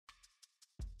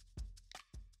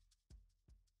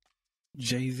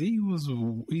Jay-Z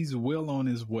he's well on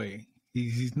his way.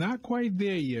 He's not quite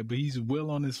there yet, but he's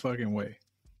well on his fucking way.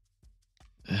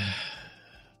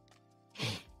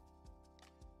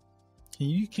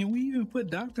 Can we even put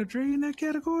Dr. Dre in that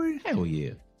category? Hell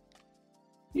yeah.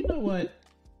 You know what?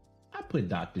 I put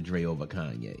Dr. Dre over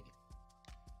Kanye.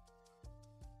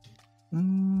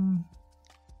 No,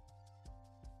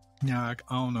 I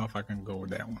don't know if I can go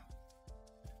with that one.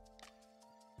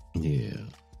 Yeah.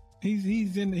 He's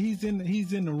in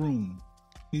the room.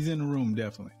 He's in the room,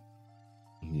 definitely.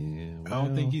 Yeah. Well, I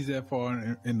don't think he's that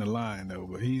far in the line though,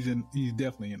 but he's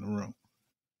definitely in the room.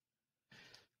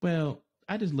 Well,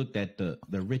 I just looked at the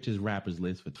richest rappers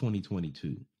list for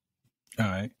 2022. All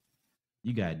right.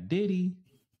 You got Diddy,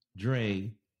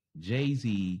 Dre,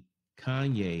 Jay-Z,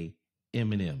 Kanye,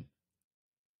 Eminem.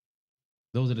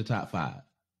 Those are the top 5.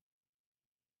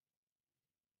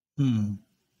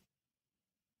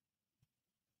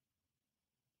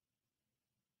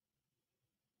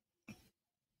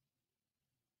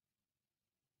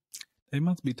 They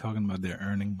must be talking about their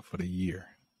earning for the year.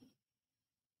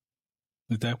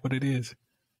 Is that what it is?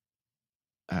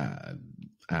 I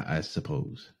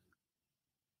suppose.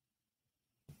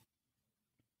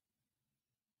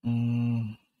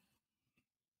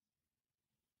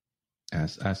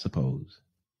 I suppose.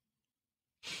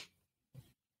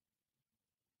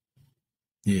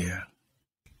 Yeah.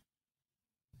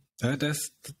 That's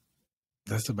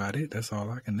about it. That's all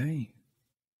I can name.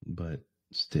 But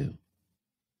still.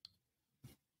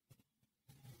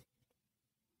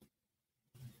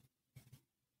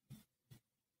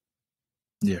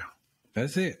 Yeah.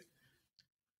 That's it.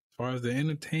 As far as the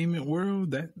entertainment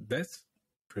world, that's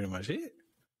pretty much it.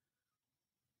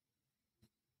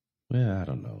 Well, I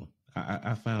don't know.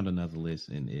 I found another list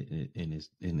and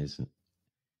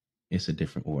it's a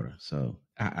different order. So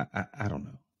I don't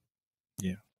know.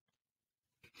 Yeah.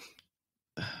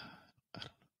 I don't know.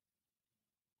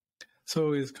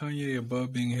 So is Kanye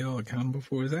above being held accountable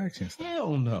for his actions?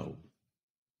 Hell no.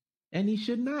 And he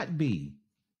should not be.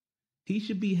 He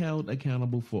should be held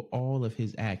accountable for all of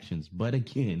his actions. But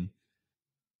again,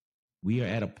 we are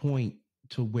at a point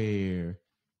to where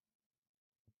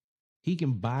he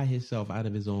can buy himself out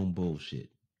of his own bullshit,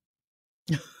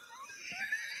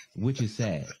 which is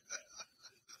sad.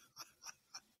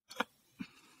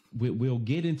 We'll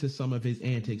get into some of his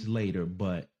antics later,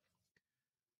 but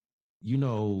you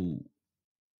know,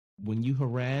 when you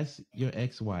harass your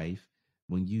ex-wife,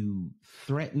 when you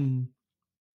threaten,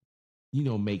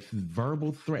 make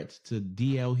verbal threats to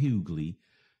DL Hughley,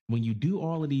 when you do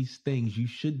all of these things, you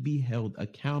should be held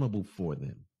accountable for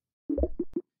them.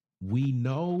 We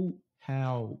know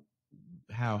how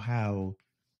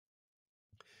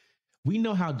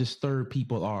disturbed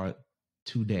people are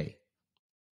today.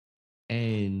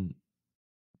 And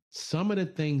some of the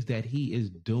things that he is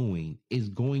doing is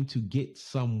going to get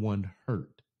someone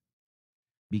hurt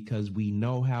because we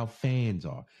know how fans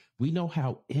are. We know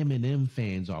how Eminem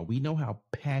fans are. We know how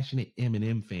passionate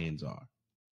Eminem fans are.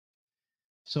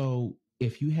 So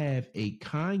if you have a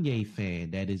Kanye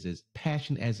fan that is as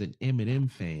passionate as an Eminem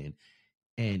fan,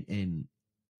 and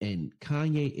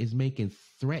Kanye is making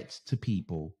threats to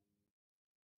people,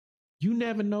 you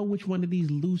never know which one of these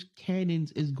loose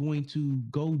cannons is going to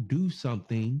go do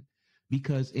something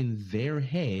because in their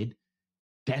head,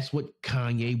 that's what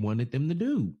Kanye wanted them to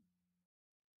do.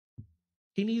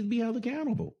 He needs to be held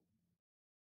accountable.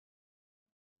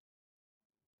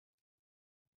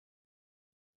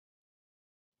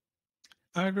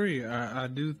 I agree. I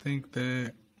do think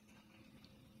that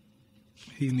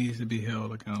he needs to be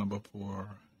held accountable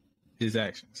for his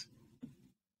actions.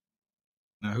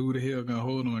 Now, who the hell gonna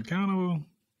hold him accountable?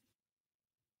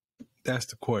 That's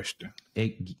the question.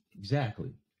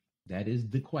 Exactly. That is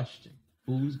the question.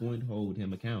 Who's going to hold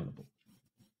him accountable?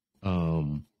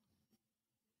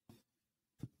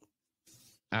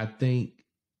 I think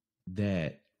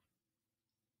that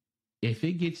if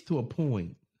it gets to a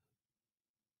point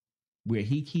where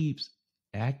he keeps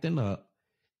acting up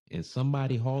and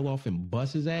somebody haul off and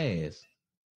bust his ass,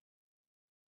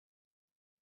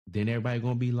 then everybody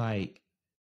gonna be like,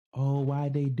 oh,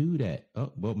 why'd they do that?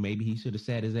 Oh, well, maybe he should have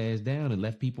sat his ass down and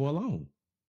left people alone.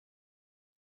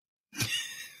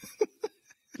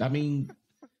 I mean,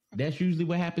 that's usually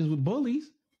what happens with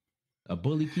bullies. A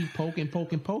bully keep poking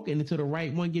until the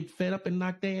right one get fed up and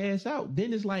knock their ass out.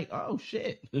 Then it's like, oh,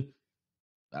 shit.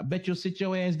 I bet you'll sit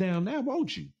your ass down now,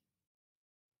 won't you?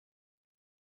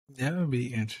 That would be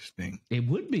interesting. It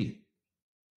would be.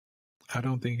 I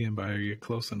don't think anybody would get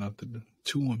close enough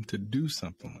to him to do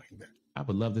something like that. I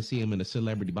would love to see him in a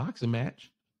celebrity boxing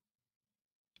match.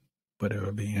 But it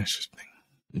would be interesting.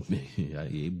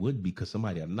 It would be because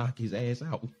somebody will knock his ass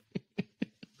out.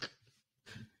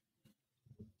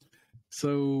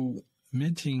 So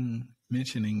mentioning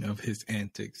of his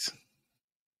antics,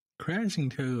 crashing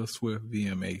Taylor Swift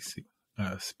VMA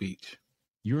speech.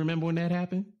 You remember when that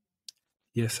happened?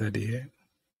 Yes, I did.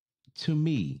 To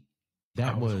me,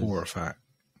 that I was was horrified.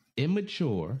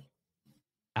 Immature,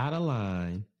 out of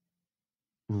line,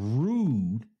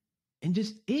 rude, and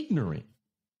just ignorant.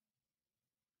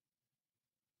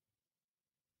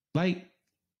 Like,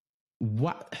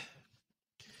 what?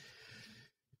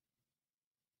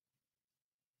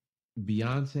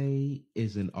 Beyonce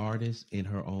is an artist in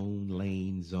her own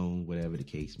lane, zone, whatever the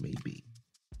case may be.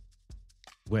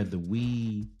 Whether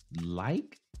we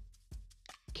like,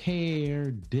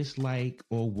 care, dislike,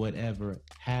 or whatever,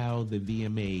 how the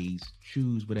VMAs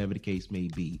choose, whatever the case may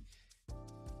be,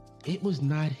 it was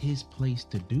not his place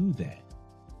to do that.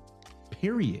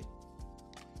 Period.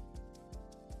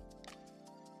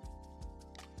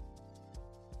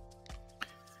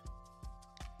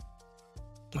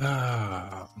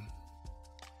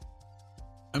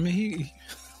 I mean, he.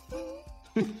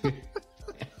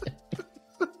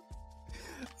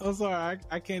 I'm sorry,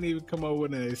 I can't even come up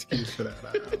with an excuse for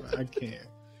that. I can't.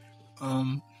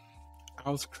 I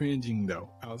was cringing though.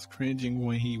 I was cringing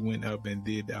when he went up and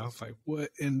did that. I was like, "What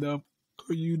in the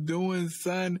are you doing,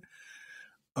 son?"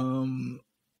 And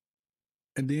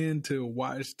then to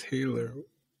watch Taylor,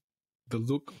 the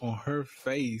look on her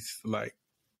face, like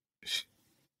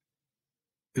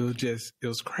it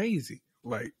was crazy.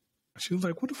 Like she was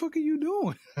like, "What the fuck are you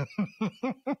doing?"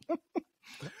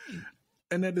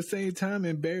 And at the same time,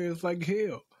 embarrassed like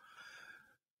hell.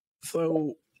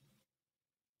 So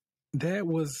that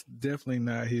was definitely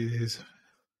not his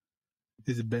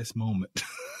best moment.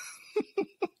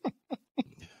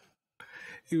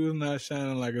 He was not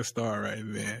shining like a star right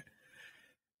then.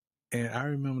 And I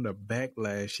remember the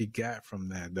backlash he got from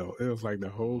that, though. It was like the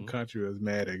whole country was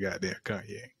mad at goddamn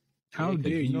Kanye. How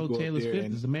dare you go Taylor up there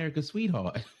Swift is America's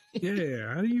sweetheart.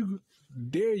 Yeah, how do you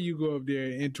dare you go up there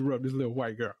and interrupt this little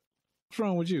white girl? What's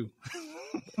wrong with you?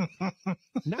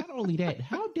 Not only that,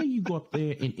 how dare you go up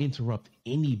there and interrupt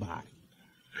anybody?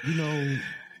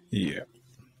 Yeah.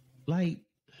 Like,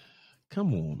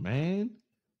 come on, man.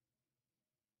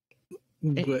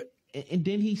 But and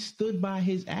then he stood by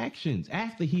his actions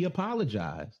after he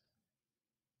apologized.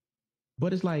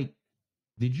 But it's like,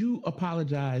 did you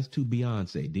apologize to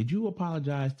Beyonce? Did you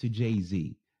apologize to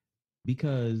Jay-Z?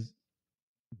 Because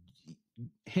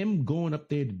him going up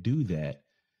there to do that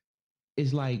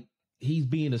is like he's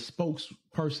being a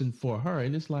spokesperson for her.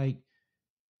 And it's like,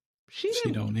 she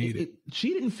don't need it.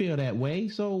 She didn't feel that way.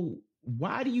 So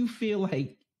why do you feel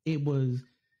like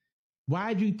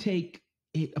why'd you take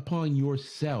it upon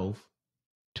yourself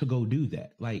to go do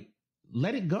that? Like,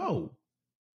 let it go.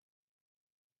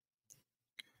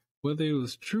 Whether it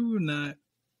was true or not,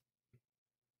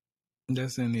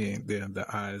 that's in the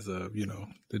eyes of,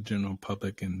 the general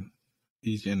public and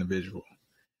each individual.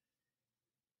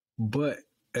 But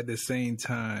at the same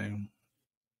time,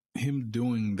 him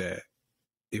doing that,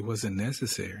 it wasn't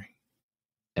necessary.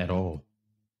 At all.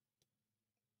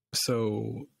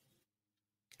 So,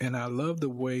 and I love the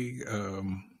way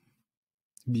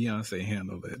Beyonce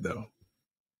handled it, though.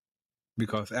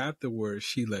 Because afterwards,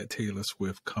 she let Taylor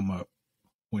Swift come up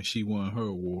when she won her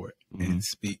award and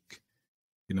speak.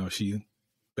 She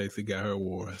basically got her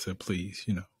award and said, please,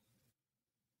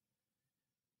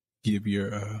 give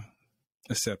your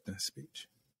acceptance speech.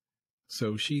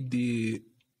 So she did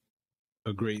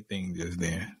a great thing just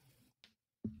then.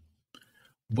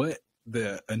 But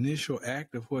the initial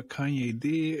act of what Kanye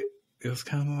did, it was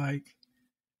kind of like,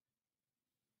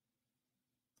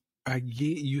 I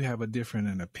get you have a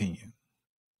different opinion.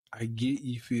 I get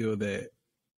you feel that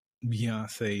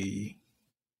Beyonce,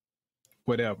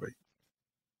 whatever,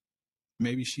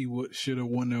 maybe she should have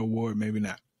won the award, maybe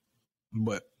not.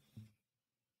 But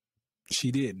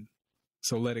she didn't.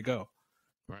 So let it go.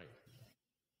 Right.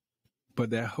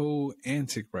 But that whole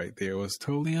antic right there was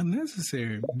totally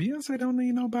unnecessary. Beyonce don't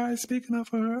need nobody speaking up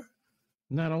for her.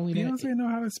 Not only Beyonce that, know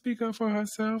how to speak up for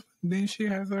herself. Then she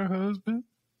has her husband.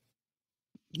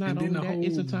 Not only that,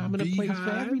 it's a time and a place for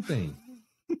everything.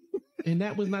 And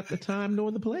that was not the time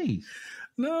nor the place.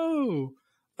 No.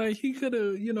 Like he could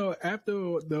have, after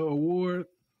the award,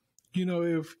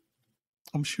 if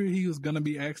I'm sure he was going to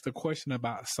be asked a question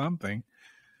about something,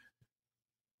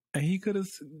 and he could have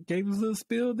gave his little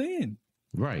spiel then.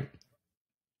 Right.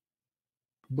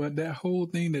 But that whole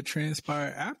thing that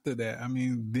transpired after that, I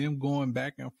mean, them going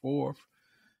back and forth,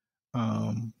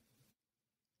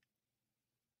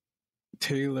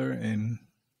 Taylor and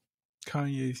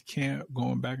Kanye's camp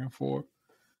going back and forth,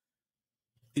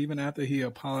 even after he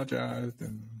apologized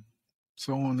and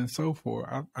so on and so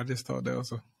forth, I just thought that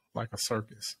was like a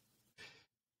circus.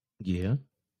 Yeah,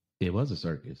 it was a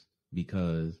circus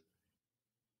because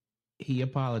he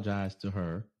apologized to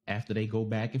her after they go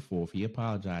back and forth. He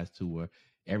apologized to her.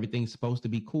 Everything's supposed to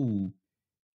be cool.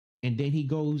 And then he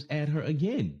goes at her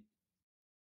again.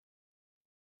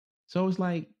 So it's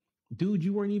like, dude,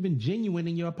 you weren't even genuine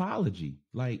in your apology.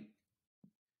 Like,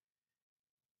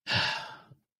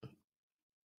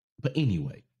 but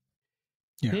anyway,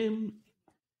 Yeah. him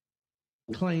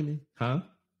claiming, huh?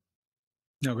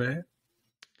 No, go ahead.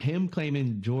 Him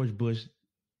claiming George Bush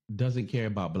doesn't care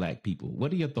about black people.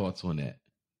 What are your thoughts on that?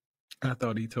 I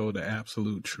thought he told the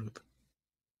absolute truth.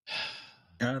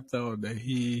 I thought that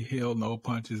he held no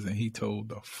punches and he told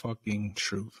the fucking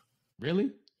truth.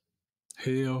 Really?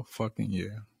 Hell fucking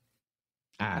yeah.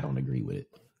 I don't agree with it.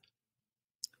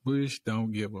 Bush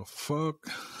don't give a fuck.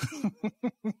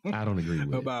 I don't agree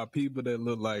with about people that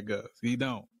look like us. He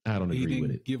don't. I don't agree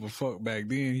with it. He didn't give a fuck back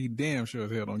then. He damn sure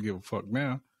as hell don't give a fuck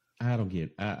now. I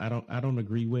don't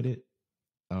agree with it.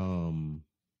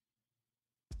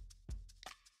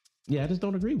 Yeah, I just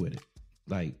don't agree with it.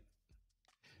 Like,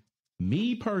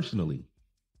 me personally,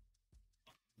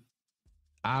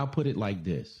 I'll put it like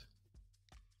this.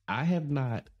 I have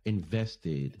not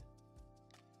invested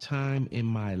time in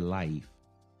my life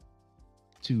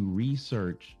to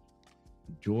research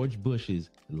George Bush's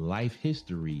life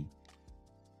history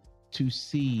to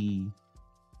see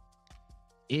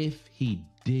if he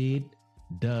did,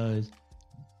 does,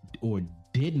 or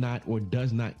did not, or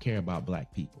does not care about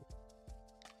black people.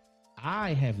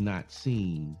 I have not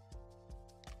seen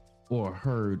or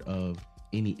heard of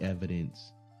any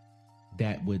evidence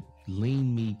that would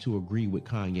lean me to agree with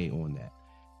Kanye on that.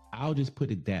 I'll just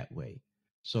put it that way.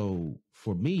 So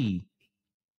for me,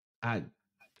 I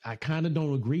kind of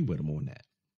don't agree with him on that.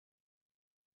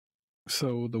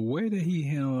 So the way that he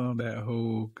handled that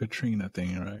whole Katrina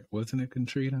thing, right? Wasn't it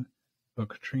Katrina or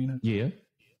Katrina? Yeah.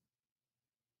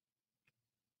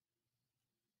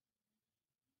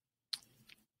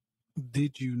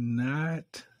 Did you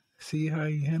not see how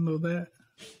he handled that?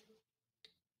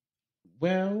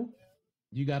 Well,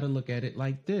 you got to look at it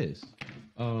like this.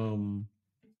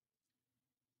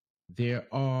 There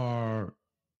are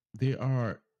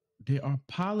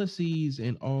policies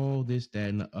and all this, that,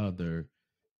 and the other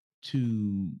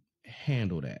to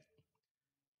handle that.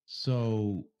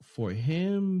 So for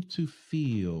him to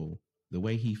feel the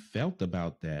way he felt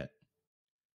about that,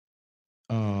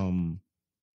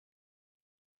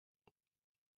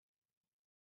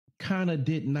 kind of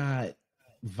did not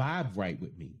vibe right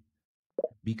with me,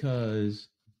 because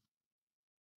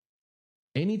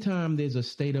anytime there's a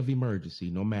state of emergency,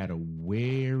 no matter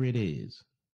where it is,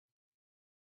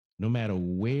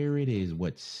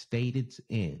 what state it's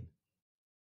in,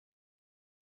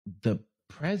 the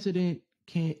president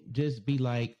can't just be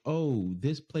like, oh,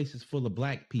 this place is full of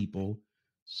black people,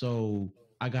 so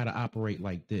I got to operate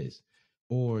like this.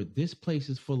 Or this place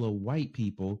is full of white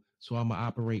people, so I'm going to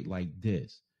operate like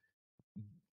this.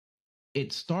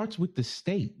 It starts with the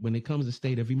state when it comes to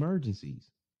state of emergencies,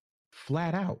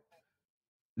 flat out.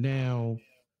 Now,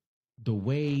 the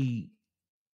way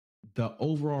the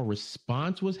overall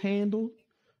response was handled,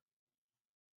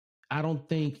 I don't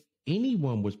think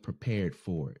anyone was prepared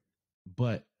for it.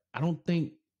 But I don't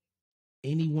think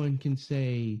anyone can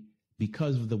say,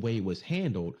 because of the way it was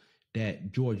handled,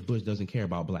 that George Bush doesn't care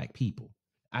about black people.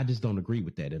 I just don't agree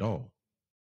with that at all.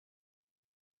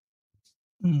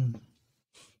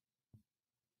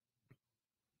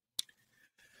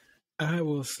 I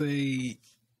will say,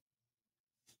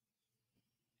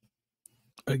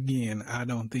 again, I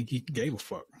don't think he gave a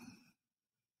fuck.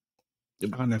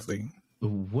 Honestly.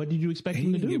 What did you expect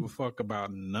him to do? He didn't give a fuck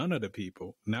about none of the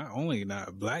people. Not only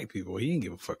not black people, he didn't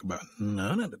give a fuck about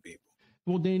none of the people.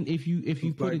 Well, then if you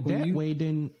put it that way,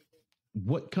 then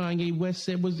what Kanye West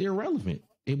said was irrelevant.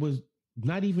 It was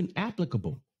not even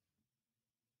applicable.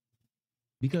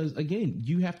 Because again,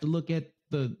 you have to look at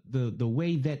the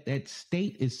way that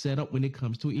state is set up when it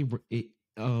comes to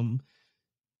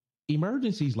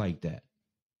emergencies like that.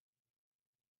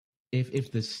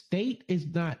 If the state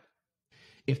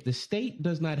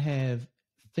does not have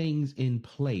things in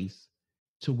place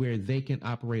to where they can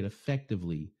operate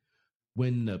effectively,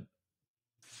 when the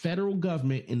federal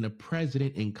government and the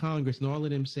president and Congress and all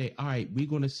of them say, all right, we're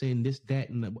going to send this, that,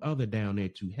 and the other down there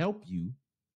to help you.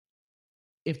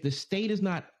 If the state is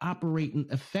not operating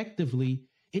effectively,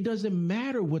 it doesn't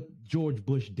matter what George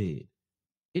Bush did.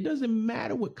 It doesn't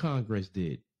matter what Congress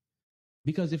did.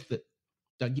 Because if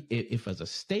as a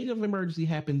state of emergency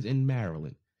happens in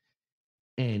Maryland,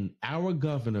 and our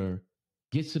governor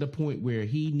gets to the point where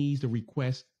he needs to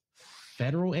request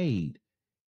federal aid,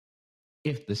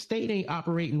 if the state ain't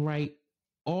operating right,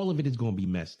 all of it is going to be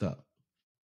messed up.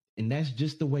 And that's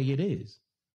just the way it is.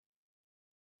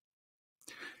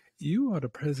 You are the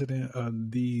president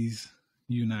of these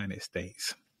United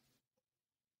States.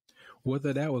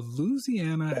 Whether that was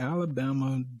Louisiana,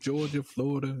 Alabama, Georgia,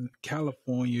 Florida,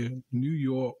 California, New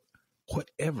York,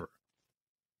 whatever,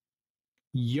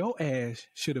 your ass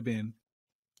should have been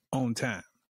on time.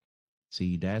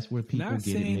 See, that's where people Not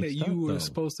get it mixed up. Not saying that you were though.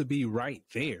 supposed to be right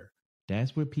there.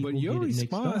 That's where people but your get it mixed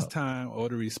response up. time, or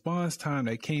the response time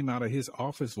that came out of his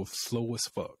office, was slow as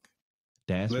fuck.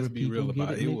 That's Let's where be people real get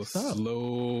about it. It was up.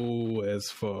 slow as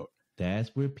fuck.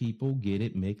 That's where people get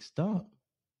it mixed up.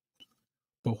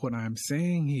 But what I'm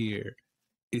saying here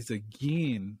is,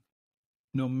 again,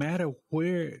 no matter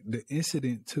where the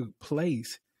incident took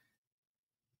place,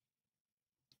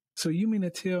 so you mean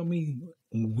to tell me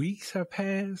weeks have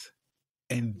passed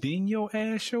and then your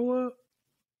ass show up?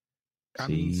 I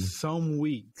mean, some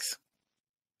weeks.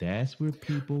 That's where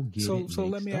people get it mixed So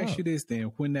let me ask you this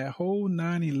then. When that whole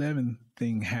 9/11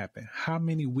 thing happened, how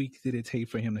many weeks did it take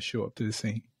for him to show up to the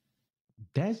scene?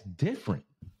 That's different.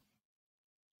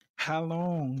 How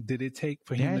long did it take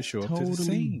for him to show up to the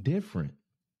scene? Different.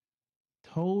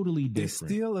 Totally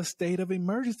different. It's still a state of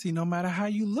emergency, no matter how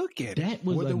you look at it. That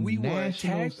was whether a we were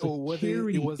national attacked or whether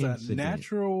it was incident.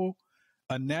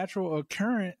 a natural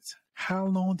occurrence. How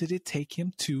long did it take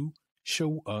him to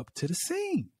show up to the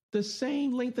scene? The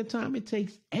same length of time it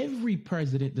takes every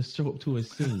president to show up to a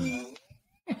scene.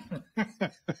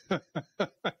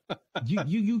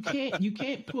 you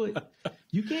can't put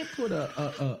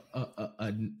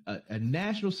a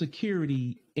national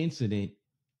security incident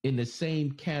in the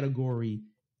same category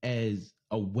as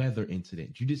a weather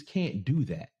incident. You just can't do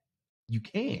that. You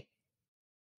can't.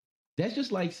 That's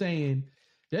just like saying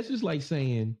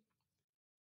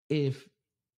if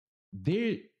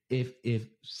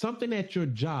something at your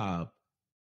job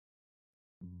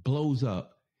blows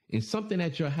up and something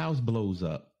at your house blows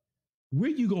up, where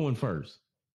you going first?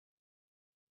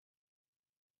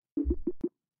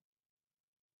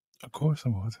 Of course,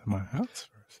 I'm going to my house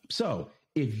first. So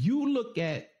if you look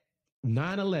at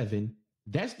 9/11,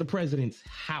 that's the president's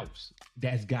house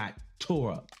that's got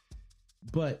tore up.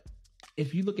 But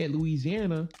if you look at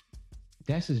Louisiana,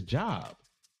 that's his job.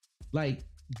 Like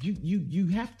you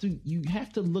have to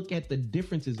look at the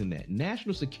differences in that.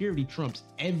 National security trumps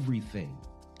everything.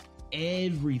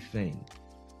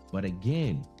 But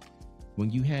again, when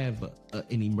you have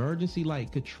an emergency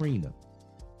like Katrina,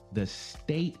 the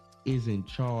state is in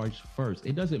charge first.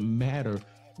 It doesn't matter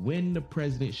when the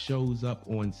president shows up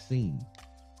on scene.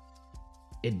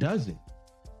 It doesn't.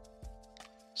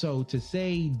 So to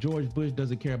say George Bush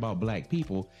doesn't care about black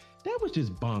people, that was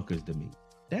just bonkers to me.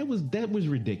 That was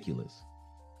ridiculous.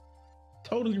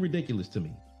 Totally ridiculous to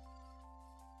me.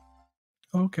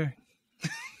 Okay.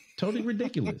 Totally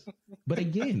ridiculous. But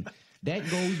again, that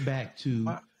goes back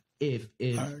to if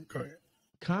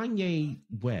Kanye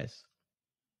West,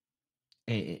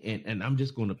 and I'm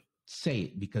just going to say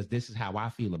it because this is how I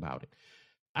feel about it.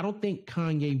 I don't think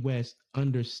Kanye West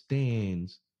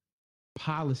understands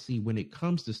policy when it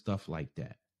comes to stuff like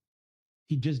that.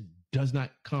 He just does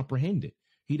not comprehend it.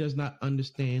 He does not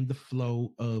understand the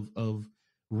flow of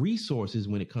resources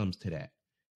when it comes to that.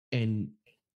 And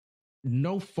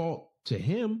no fault to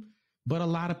him, but a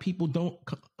lot of people don't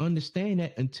understand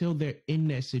that until they're in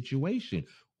that situation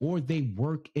or they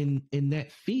work in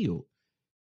that field.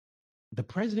 The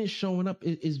president showing up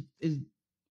is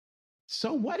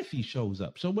so what if he shows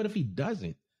up? So what if he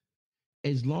doesn't?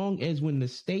 As long as when the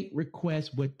state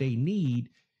requests what they need,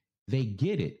 they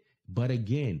get it. But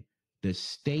again, the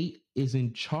state is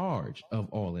in charge of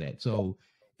all of that. So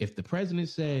if the president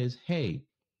says, hey,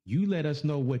 you let us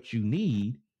know what you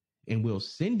need and we'll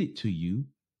send it to you,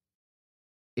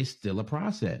 it's still a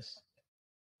process.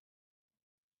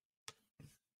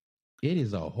 It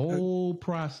is a whole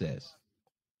process.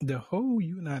 The whole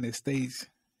United States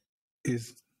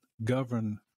is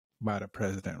governed by the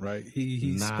president, right?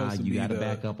 He's supposed to be. You got to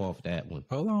back up off that one.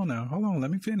 Hold on now. Hold on.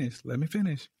 Let me finish.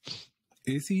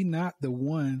 Is he not the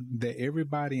one that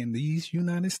everybody in these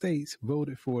United States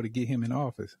voted for to get him in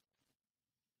office?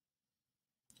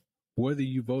 Whether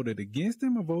you voted against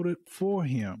him or voted for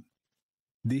him,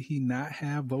 did he not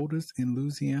have voters in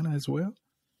Louisiana as well?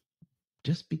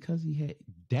 Just because he had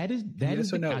that is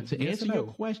no. To answer your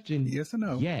question, yes or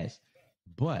no? Yes,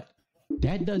 but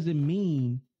that doesn't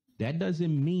mean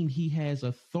he has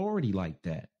authority like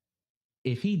that.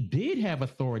 If he did have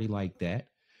authority like that,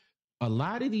 a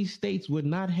lot of these states would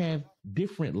not have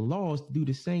different laws to do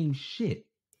the same shit.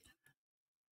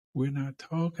 We're not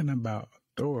talking about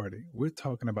authority. We're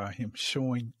talking about him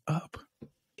showing up.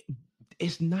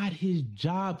 It's not his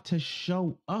job to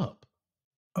show up.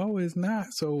 Oh, it's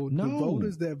not. So No. the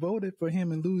voters that voted for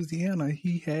him in Louisiana,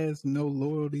 he has no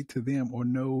loyalty to them or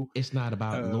no. It's not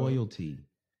about loyalty.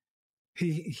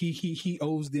 He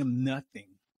owes them nothing.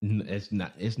 It's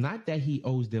not that he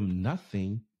owes them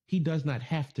nothing. He does not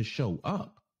have to show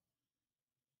up.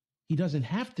 He doesn't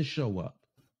have to show up.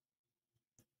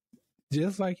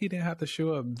 Just like he didn't have to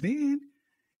show up then,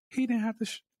 he didn't have to.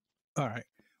 All right,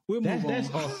 we'll move on. That's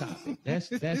off topic. That's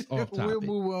off topic. We'll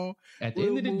move on. At the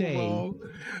end of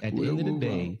the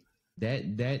day,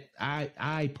 that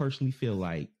I personally feel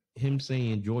like him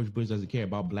saying George Bush doesn't care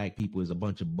about black people is a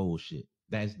bunch of bullshit.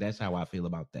 That's how I feel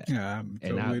about that. Yeah, I'm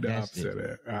totally the opposite of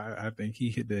that. I think he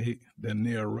hit the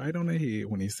nail right on the head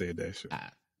when he said that shit.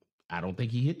 I don't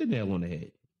think he hit the nail on the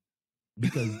head.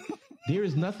 Because there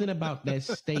is nothing about that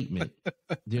statement.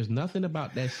 There's nothing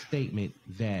about that statement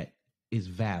that is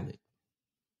valid.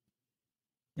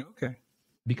 Okay.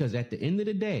 Because at the end of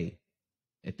the day,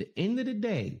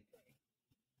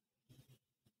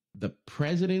 the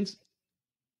president's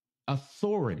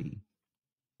authority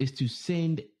is to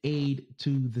send aid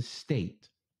to the state.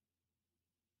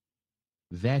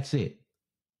 That's it.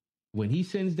 When he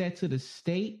sends that to the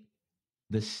state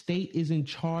is in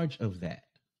charge of that.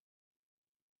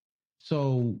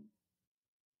 So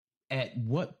at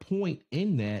what point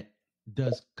in that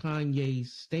does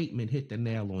Kanye's statement hit the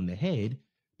nail on the head?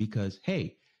 Because,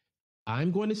 hey,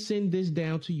 I'm going to send this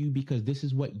down to you because this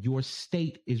is what your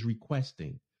state is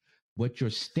requesting. What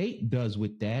your state does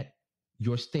with that,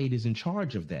 your state is in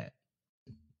charge of that.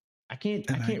 I can't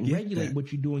regulate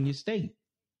what you do in your state.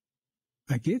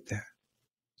 I get that.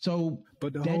 So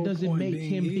but that doesn't make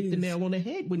him hit the nail on the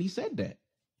head when he said that.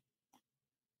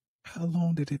 How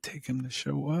long did it take him to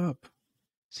show up?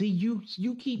 See, you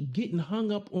keep getting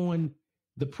hung up on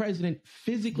the president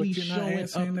physically showing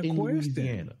up in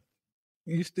Louisiana.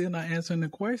 You're still not answering the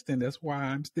question. That's why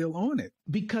I'm still on it.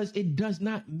 Because it does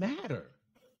not matter.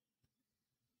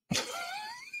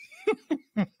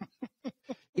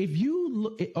 If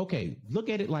you look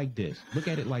at it like this.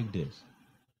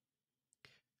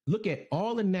 Look at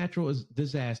all the natural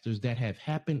disasters that have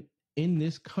happened in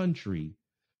this country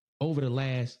over the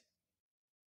last,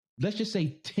 let's just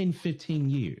say 10, 15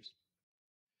 years.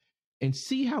 And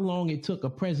see how long it took a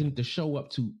president to show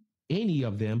up to any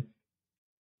of them,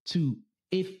 to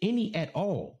if any at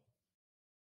all.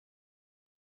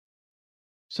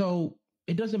 So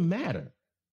it doesn't matter.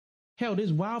 Hell,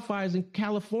 there's wildfires in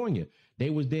California.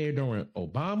 They was there during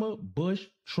Obama, Bush,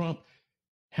 Trump.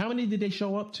 How many did they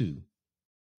show up to?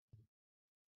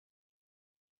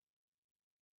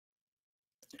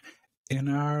 In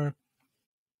our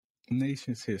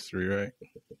nation's history, right?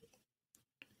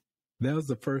 That was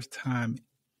the first time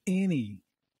any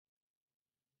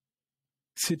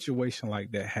situation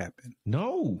like that happened.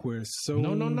 No. Where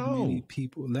many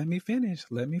people, let me finish.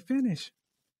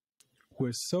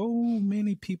 Where so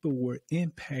many people were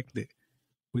impacted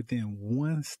within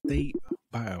one state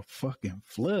by a fucking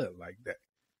flood like that.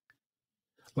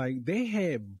 Like they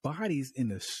had bodies in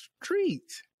the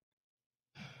streets.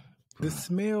 Bruh. The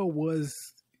smell was,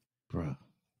 bruh.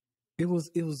 It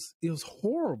was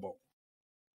horrible.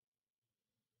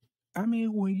 I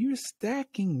mean, when you're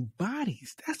stacking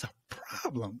bodies, that's a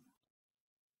problem.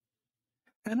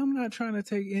 And I'm not trying to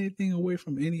take anything away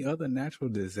from any other natural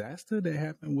disaster that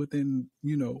happened within,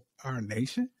 our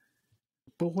nation.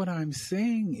 But what I'm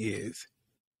saying is,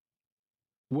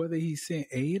 whether he sent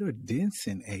aid or didn't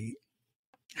send aid,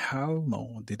 how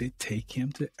long did it take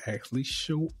him to actually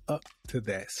show up to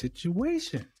that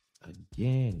situation?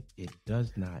 Again, it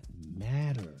does not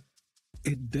matter.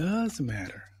 It does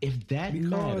matter. If that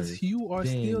matters, because you are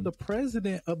still the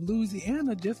president of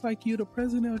Louisiana, just like you're the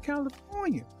president of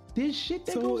California. This shit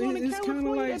that goes on in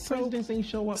California, that presidents ain't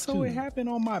show up to. So it happened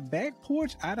on my back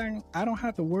porch. I don't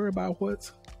have to worry about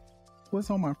what's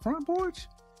on my front porch.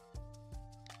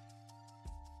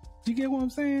 Do you get what I'm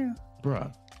saying,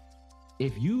 bruh?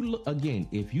 If you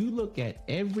look at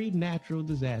every natural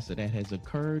disaster that has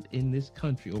occurred in this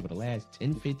country over the last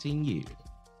 10, 15 years,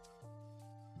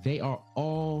 they are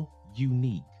all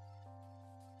unique.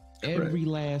 Correct. Every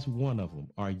last one of them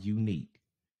are unique.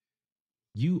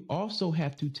 You also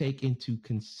have to take into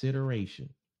consideration,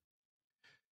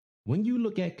 when you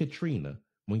look at Katrina,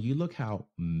 when you look how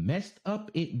messed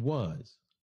up it was,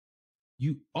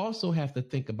 you also have to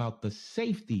think about the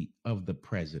safety of the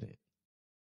president.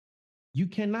 You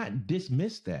cannot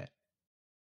dismiss that.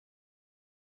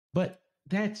 But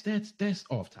that's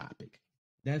off topic.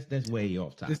 That's way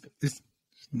off topic.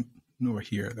 nor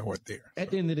here nor there.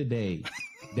 At the end of the day,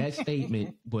 that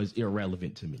statement was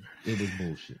irrelevant to me. It was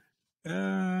bullshit.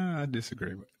 I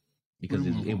disagree with it. Because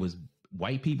it was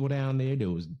white people down there. There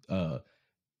was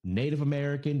Native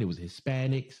American. There was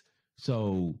Hispanics.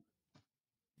 So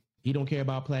he don't care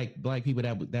about black people.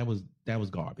 That was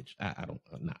garbage. I don't.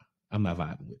 Nah, I'm not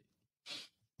vibing with it.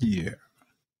 Yeah.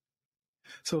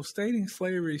 So stating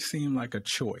slavery seemed like a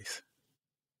choice.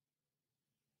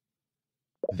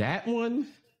 That one.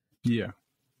 Yeah.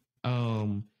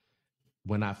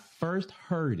 When I first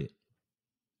heard it,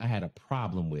 I had a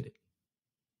problem with it.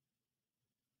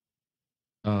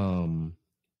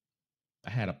 I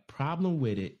had a problem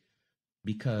with it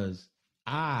because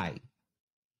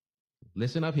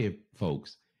listen up here,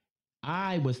 folks.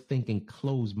 I was thinking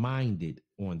closed-minded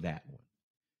on that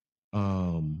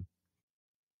one.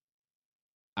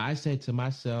 I said to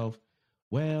myself,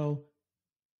 well,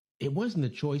 it wasn't a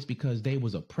choice because they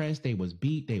was oppressed, they was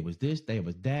beat, they was this, they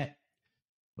was that.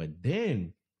 But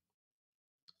then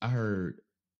I heard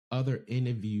other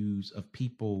interviews of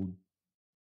people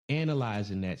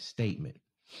analyzing that statement.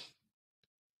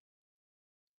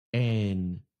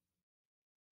 And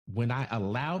when I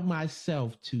allowed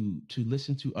myself to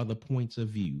listen to other points of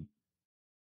view,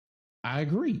 I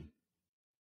agree.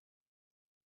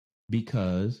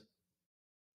 Because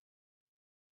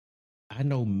I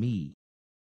know me,